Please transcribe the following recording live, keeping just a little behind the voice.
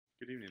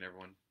evening,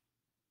 everyone.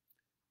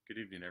 Good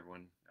evening,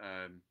 everyone.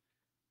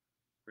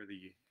 We're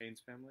the Haynes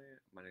family.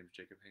 My name is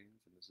Jacob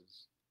Haynes, and this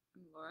is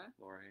I'm Laura.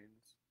 Laura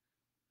Haynes.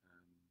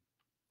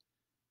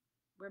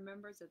 We're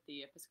members of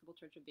the Episcopal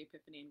Church of the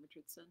Epiphany in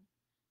Richardson,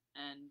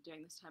 and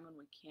during this time when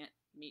we can't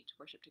meet to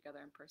worship together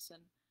in person,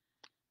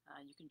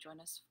 you can join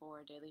us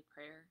for daily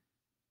prayer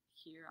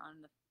here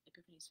on the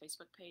Epiphany's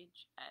Facebook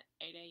page at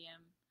 8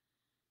 a.m.,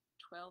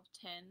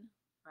 12:10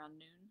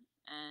 around noon,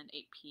 and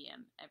 8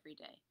 p.m. every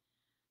day.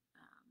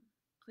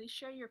 Please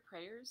share your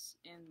prayers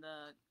in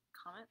the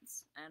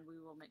comments, and we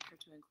will make sure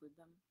to include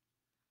them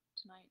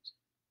tonight.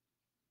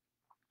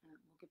 We'll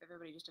give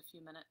everybody just a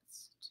few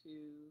minutes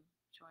to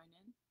join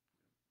in.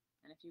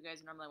 And if you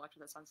guys normally watch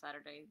with us on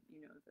Saturday, you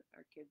know that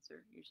our kids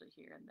are usually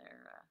here, and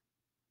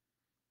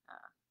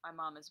my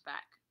mom is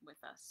back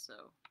with us,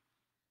 so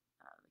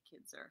the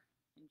kids are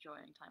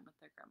enjoying time with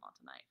their grandma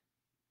tonight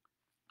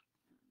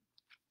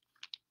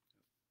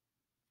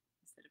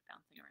instead of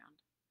bouncing around.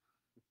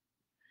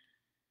 All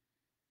right,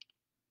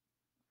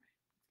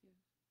 let's give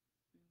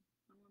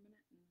one more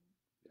minute and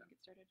get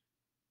started.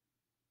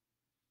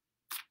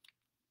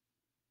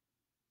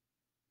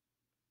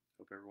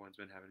 Hope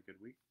everyone's been having a good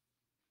week.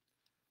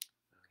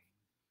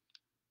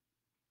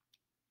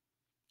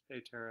 Hey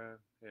Tara,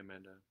 hey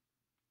Amanda.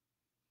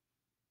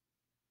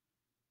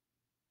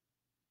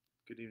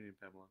 Good evening,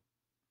 Pamela.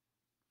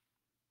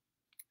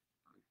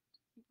 Alright,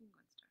 you can go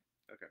and start.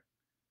 Okay,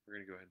 we're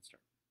gonna go ahead and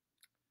start.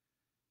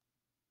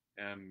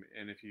 And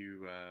if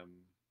you're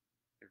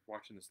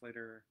watching this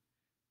later,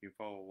 you can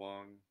follow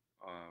along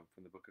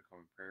from the Book of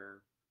Common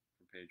Prayer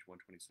from page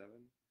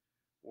 127,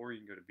 or you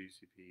can go to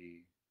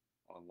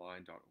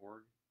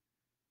bcponline.org.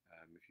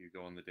 If you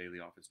go on the Daily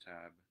Office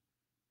tab,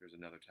 there's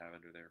another tab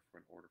under there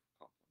for an order for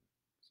Compline.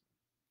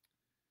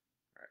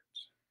 Alright.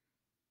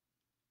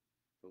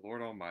 The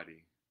Lord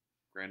Almighty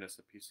grant us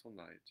a peaceful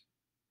night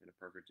and a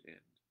perfect end.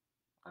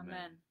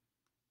 Amen.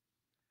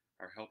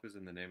 Our help is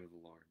in the name of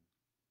the Lord,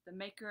 the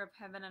maker of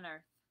heaven and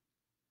earth.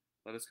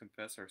 Let us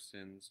confess our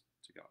sins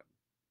to God.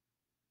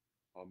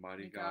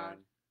 Almighty God,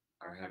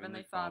 our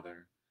Heavenly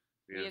Father,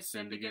 we have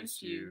sinned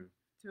against you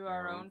through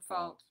our own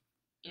fault,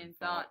 in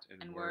thought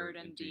and word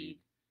and deed,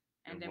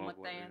 and in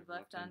what they have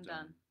left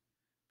undone.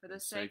 For the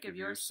sake of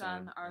your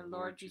Son, our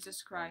Lord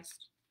Jesus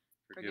Christ,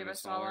 forgive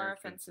us all our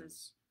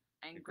offenses,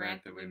 and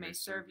grant that we may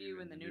serve you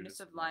in the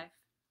newness of life,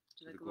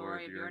 to the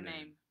glory of your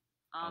name.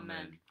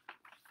 Amen.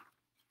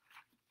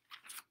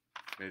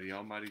 May the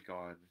Almighty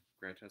God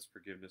grant us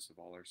forgiveness of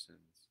all our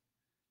sins,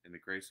 and the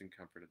grace and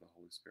comfort of the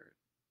Holy Spirit.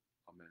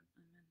 Amen.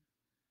 Amen.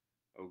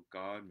 O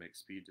God, make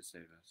speed to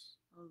save us.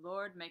 O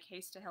Lord, make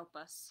haste to help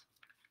us.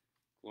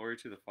 Glory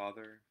to the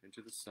Father, and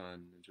to the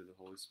Son, and to the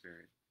Holy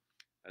Spirit,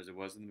 as it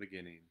was in the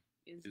beginning,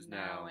 is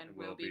now, and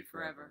will be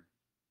forever.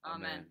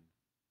 Amen.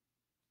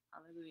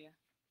 Hallelujah.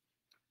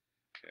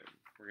 Okay,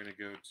 we're going to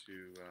go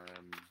to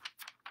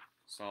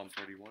Psalm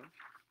 31.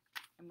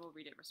 And we'll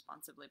read it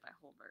responsively by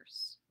whole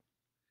verse.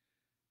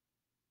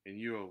 In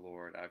you, O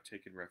Lord, I have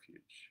taken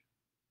refuge.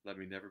 Let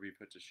me never be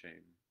put to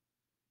shame.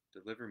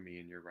 Deliver me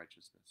in your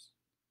righteousness.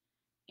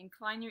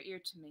 Incline your ear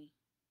to me.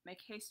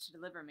 Make haste to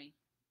deliver me.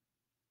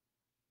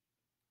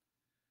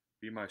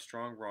 Be my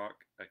strong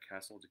rock, a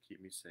castle to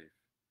keep me safe.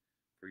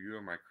 For you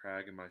are my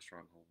crag and my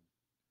stronghold.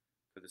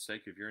 For the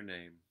sake of your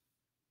name,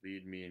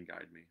 lead me and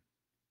guide me.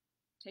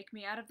 Take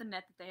me out of the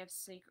net that they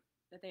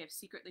have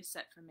secretly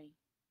set for me.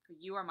 For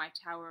you are my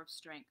tower of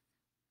strength.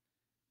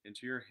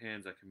 Into your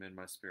hands I commend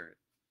my spirit.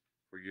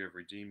 For you have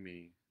redeemed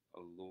me,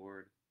 O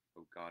Lord,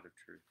 O God of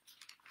truth.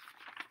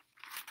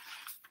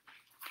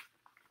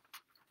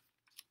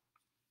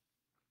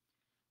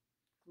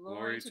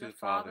 Glory to the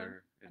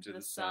Father, and to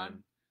the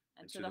Son,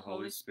 and to the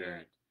Holy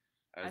Spirit,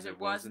 as it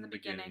was in the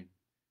beginning,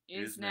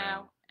 is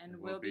now,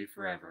 and will be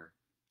forever.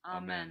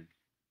 Amen.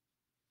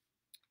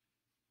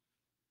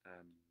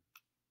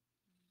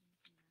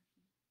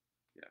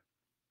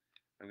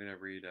 I'm going to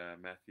read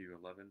Matthew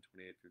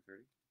 11:28 through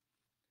 30.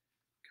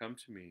 Come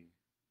to me,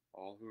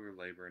 all who are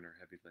labor and are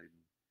heavy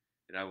laden,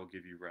 and I will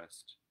give you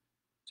rest.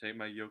 Take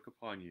my yoke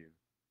upon you,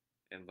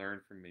 and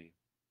learn from me,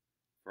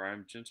 for I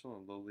am gentle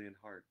and lowly in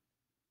heart,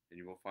 and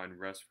you will find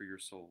rest for your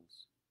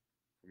souls.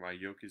 For my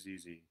yoke is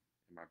easy,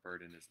 and my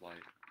burden is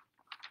light.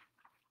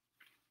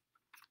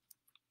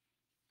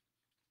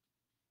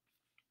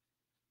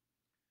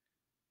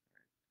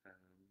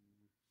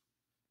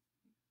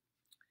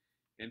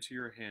 Into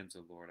your hands,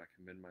 O Lord, I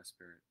commend my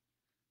spirit.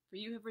 For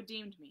you have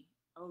redeemed me,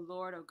 O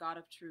Lord, O God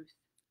of truth.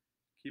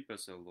 Keep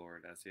us, O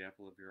Lord, as the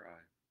apple of your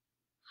eye.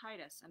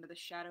 Hide us under the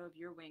shadow of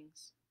your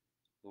wings.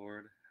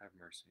 Lord, have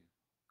mercy.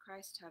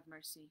 Christ, have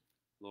mercy.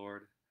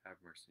 Lord,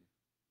 have mercy.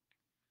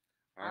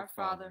 Our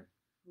Father,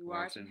 who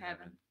art in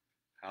heaven,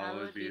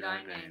 hallowed be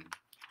thy name.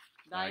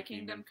 Thy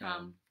kingdom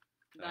come,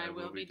 thy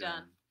will be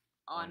done,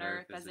 on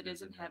earth as it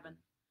is in heaven.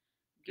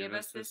 Give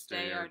us this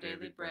day our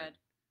daily bread,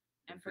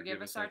 and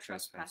forgive us our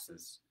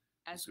trespasses,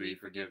 as we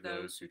forgive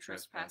those who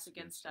trespass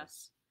against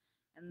us.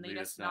 And lead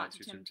us not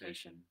to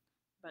temptation,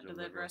 but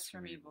deliver us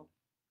from evil.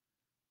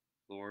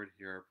 Lord,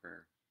 hear our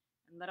prayer.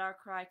 And let our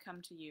cry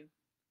come to you.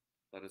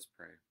 Let us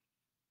pray.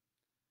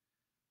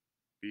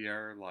 Be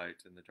our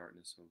light in the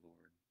darkness, O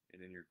Lord,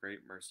 and in your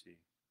great mercy,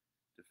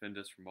 defend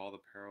us from all the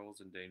perils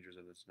and dangers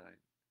of this night.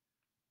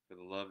 For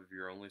the love of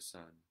your only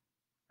Son,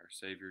 our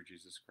Savior,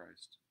 Jesus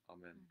Christ.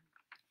 Amen.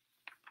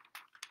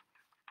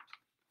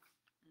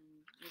 And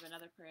we have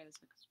another prayer that's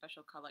a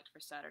special collect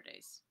for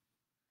Saturdays.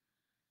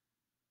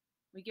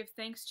 We give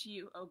thanks to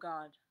you, O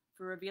God,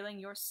 for revealing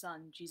your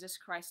Son, Jesus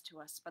Christ, to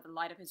us by the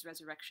light of his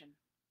resurrection.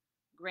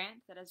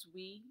 Grant that as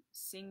we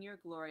sing your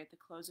glory at the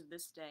close of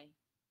this day,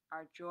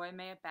 our joy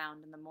may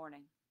abound in the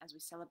morning as we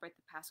celebrate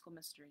the Paschal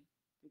mystery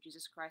through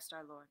Jesus Christ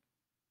our Lord.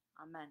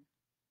 Amen.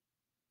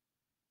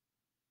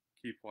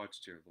 Keep watch,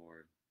 dear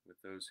Lord,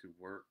 with those who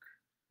work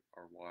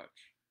or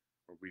watch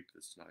or weep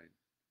this night,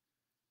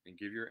 and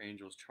give your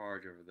angels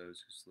charge over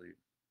those who sleep.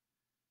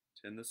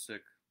 Tend the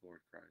sick,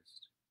 Lord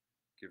Christ.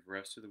 Give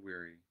rest to the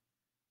weary.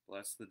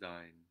 Bless the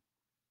dying.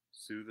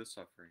 Soothe the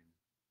suffering.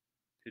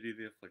 Pity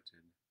the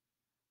afflicted.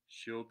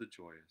 Shield the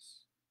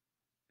joyous.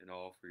 And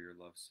all for your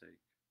love's sake.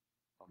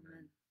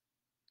 Amen.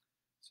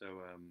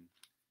 So,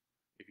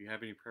 if you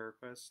have any prayer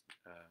requests,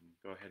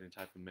 go ahead and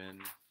type them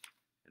in,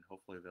 and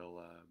hopefully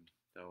they'll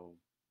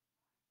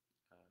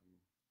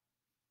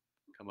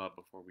come up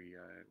before we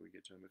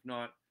get to them. If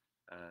not,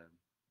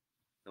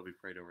 they'll be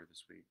prayed over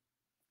this week.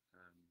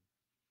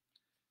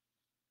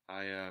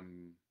 There's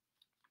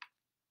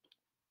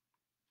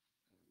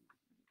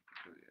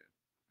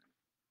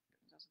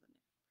also the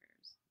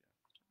prayers.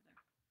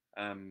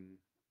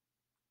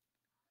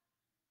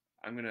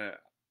 I'm gonna,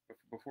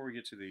 before we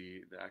get to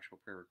the actual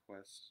prayer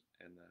requests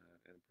and the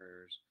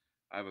prayers,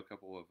 I have a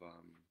couple of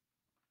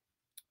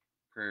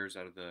prayers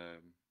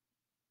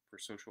for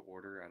social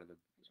order out of the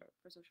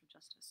for social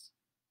justice.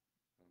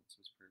 It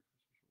says prayer for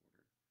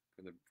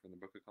social order from the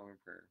Book of Common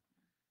Prayer,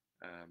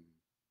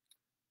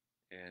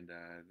 and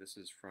this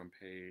is from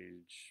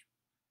page,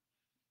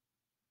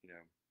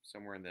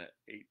 somewhere in the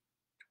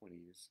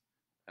 820s,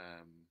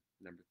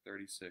 number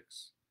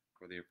 36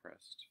 for the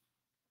oppressed.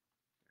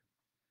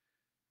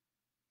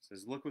 It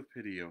says, "Look with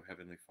pity, O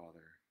Heavenly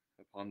Father,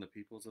 upon the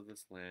peoples of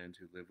this land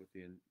who live with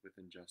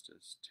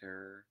injustice,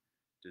 terror,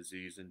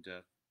 disease, and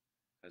death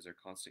as their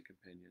constant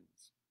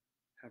companions.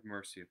 Have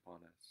mercy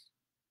upon us.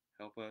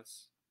 Help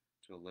us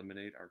to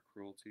eliminate our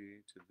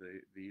cruelty to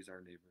these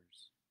our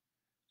neighbors.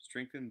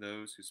 Strengthen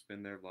those who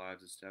spend their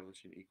lives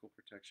establishing equal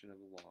protection of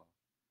the law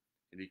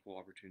and equal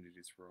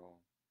opportunities for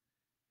all,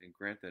 and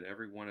grant that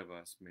every one of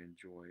us may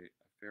enjoy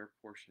a fair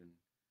portion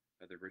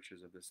of the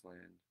riches of this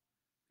land,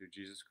 through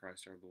Jesus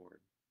Christ our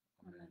Lord.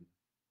 Amen."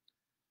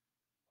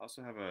 I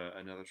also have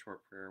another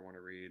short prayer I want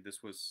to read.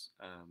 This was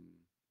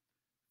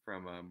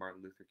from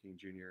Martin Luther King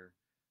Jr.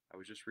 I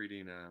was just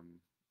reading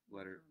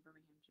letters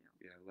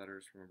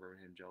from a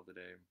Birmingham jail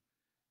today.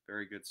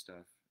 Very good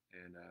stuff,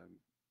 and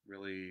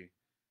really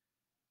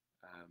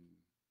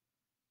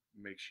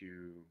makes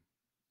you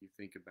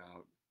think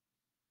about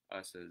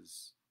us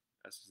as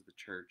the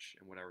church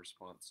and what our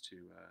response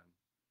to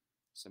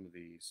some of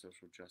the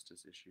social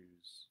justice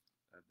issues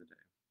of the day.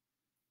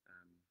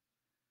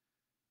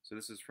 So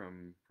this is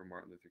from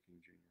Martin Luther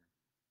King Jr.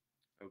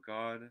 "O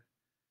God,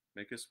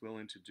 make us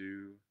willing to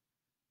do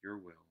your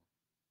will,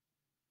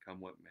 come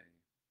what may.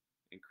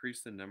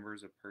 Increase the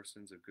numbers of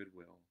persons of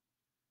goodwill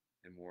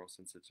and moral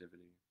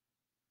sensitivity.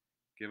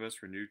 Give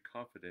us renewed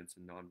confidence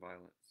in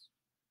nonviolence,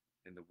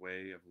 in the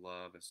way of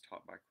love as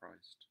taught by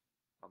Christ.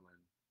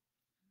 Amen."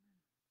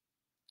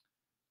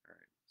 All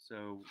right,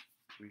 so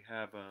we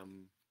have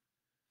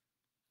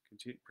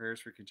prayers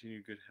for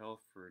continued good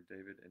health for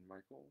David and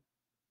Michael.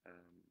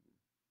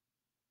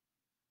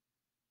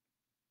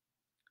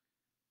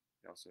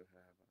 We also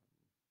have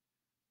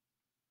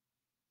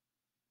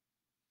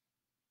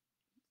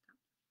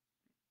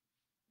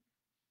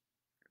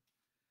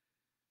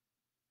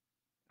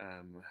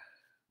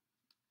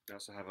we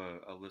also have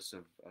a list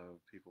of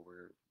people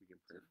where we can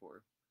pray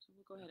for. So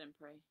we'll go ahead and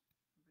pray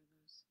over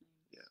those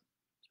names. Yeah,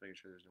 just making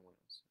sure there's no one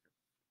else.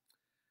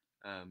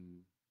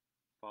 Okay.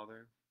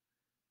 Father,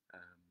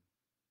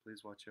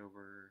 please watch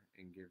over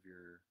and give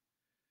your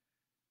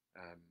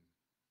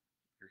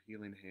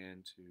healing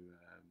hand to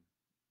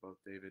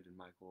both David and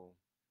Michael,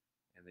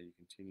 and that you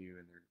continue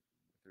with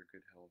their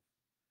good health.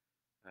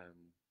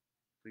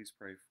 Please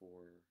pray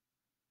for.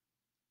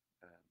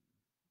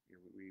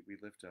 We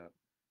lift up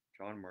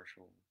John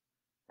Marshall,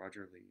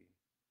 Roger Lee,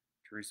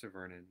 Teresa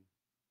Vernon,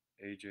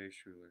 A.J.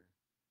 Schuler,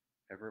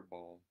 Everett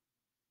Ball,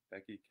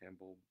 Becky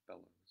Campbell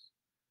Bellows,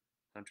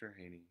 Hunter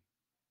Haney,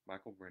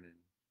 Michael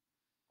Brennan,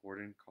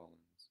 Gordon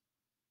Collins,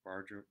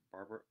 Barbara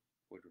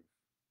Woodruff,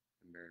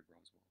 and Mary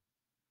Broswell.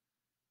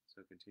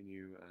 So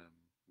continue,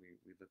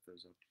 we lift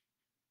those up.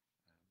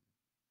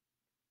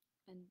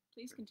 And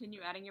please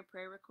continue adding your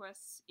prayer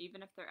requests,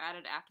 even if they're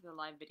added after the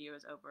live video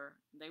is over.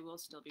 They will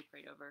still be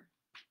prayed over.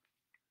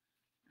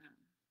 All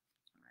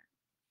right,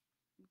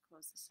 let me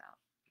close this out.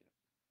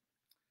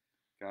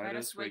 Guide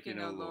us waking,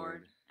 O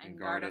Lord, and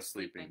guard us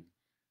sleeping,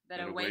 that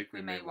awake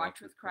we may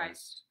watch with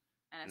Christ,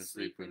 and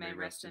asleep we may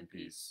rest in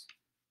peace.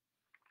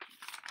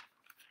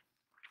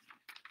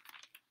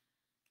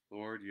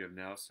 Lord, you have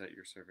now set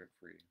your servant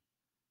free,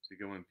 to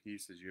go in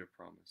peace as you have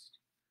promised.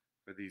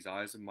 For these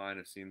eyes of mine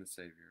have seen the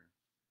Savior,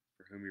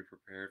 for whom you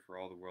prepared for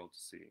all the world to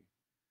see,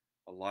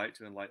 a light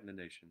to enlighten the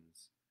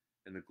nations,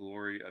 and the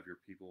glory of your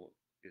people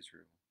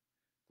Israel.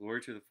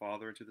 Glory to the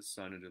Father, and to the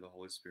Son, and to the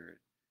Holy Spirit,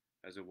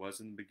 as it was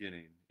in the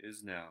beginning,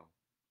 is now,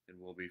 and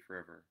will be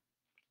forever.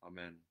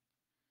 Amen.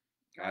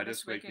 Guide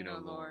us waking, O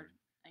Lord,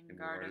 and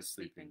guard us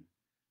sleeping,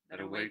 that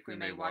awake we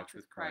may watch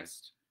with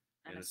Christ,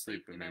 and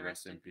asleep we may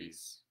rest in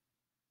peace.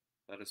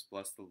 Let us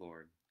bless the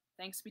Lord.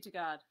 Thanks be to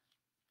God.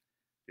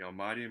 The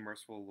Almighty and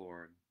merciful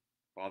Lord,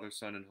 Father,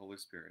 Son, and Holy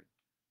Spirit,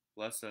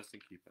 bless us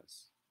and keep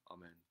us.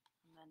 Amen.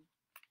 Amen.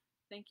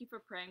 Thank you for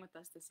praying with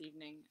us this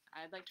evening.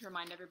 I'd like to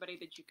remind everybody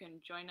that you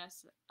can join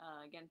us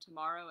again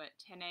tomorrow at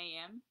 10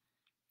 a.m.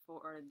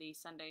 for the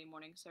Sunday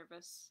morning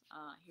service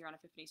here on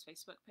Epiphany's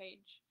Facebook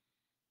page.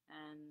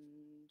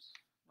 And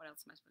what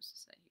else am I supposed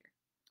to say here?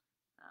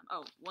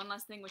 One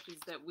last thing, which is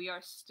that we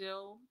are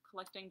still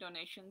collecting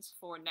donations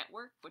for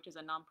Network, which is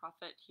a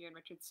nonprofit here in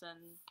Richardson.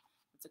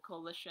 It's a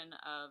coalition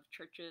of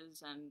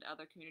churches and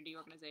other community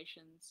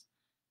organizations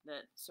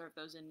that serve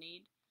those in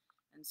need.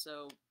 And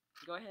so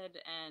go ahead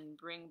and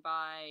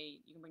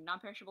you can bring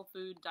non-perishable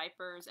food,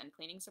 diapers, and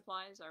cleaning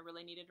supplies are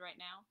really needed right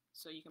now.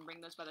 So you can bring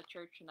those by the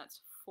church, and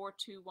that's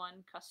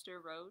 421 Custer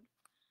Road.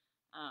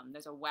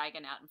 There's a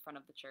wagon out in front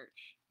of the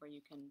church where you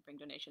can bring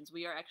donations.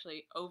 We are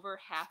actually over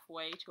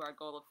halfway to our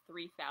goal of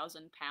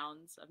 3,000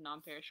 pounds of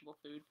non-perishable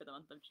food for the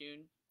month of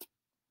June.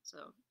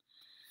 So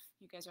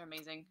you guys are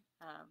amazing.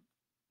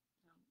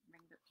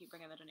 Keep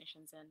bringing the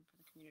donations in for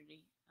the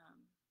community. I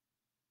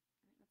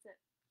think that's it.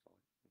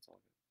 That's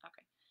all good.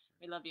 Okay.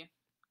 We love you.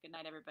 Good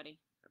night, everybody.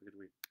 Have a good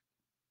week.